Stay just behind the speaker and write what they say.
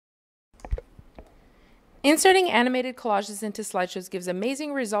Inserting animated collages into slideshows gives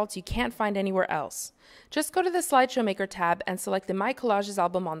amazing results you can't find anywhere else. Just go to the Slideshow Maker tab and select the My Collages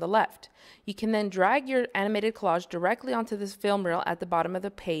album on the left. You can then drag your animated collage directly onto this film reel at the bottom of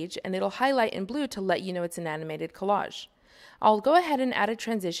the page, and it'll highlight in blue to let you know it's an animated collage. I'll go ahead and add a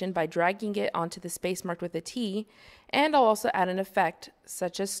transition by dragging it onto the space marked with a T, and I'll also add an effect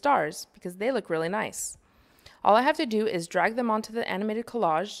such as stars because they look really nice. All I have to do is drag them onto the animated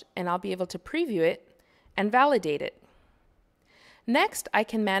collage, and I'll be able to preview it and validate it. Next, I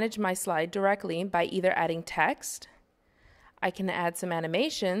can manage my slide directly by either adding text, I can add some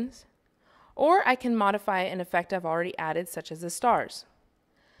animations, or I can modify an effect I've already added such as the stars.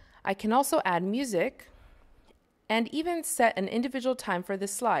 I can also add music and even set an individual time for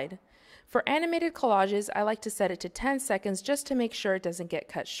this slide. For animated collages, I like to set it to 10 seconds just to make sure it doesn't get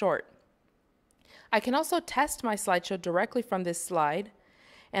cut short. I can also test my slideshow directly from this slide,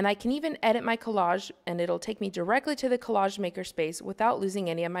 and I can even edit my collage, and it'll take me directly to the collage maker space without losing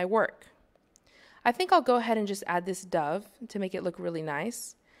any of my work. I think I'll go ahead and just add this dove to make it look really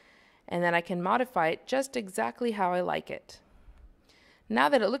nice, and then I can modify it just exactly how I like it. Now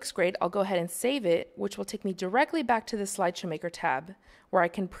that it looks great, I'll go ahead and save it, which will take me directly back to the Slideshow Maker tab, where I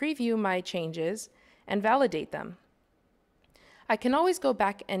can preview my changes and validate them. I can always go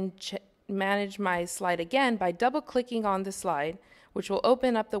back and manage my slide again by double-clicking on the slide, which will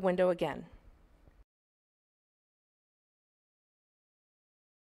open up the window again.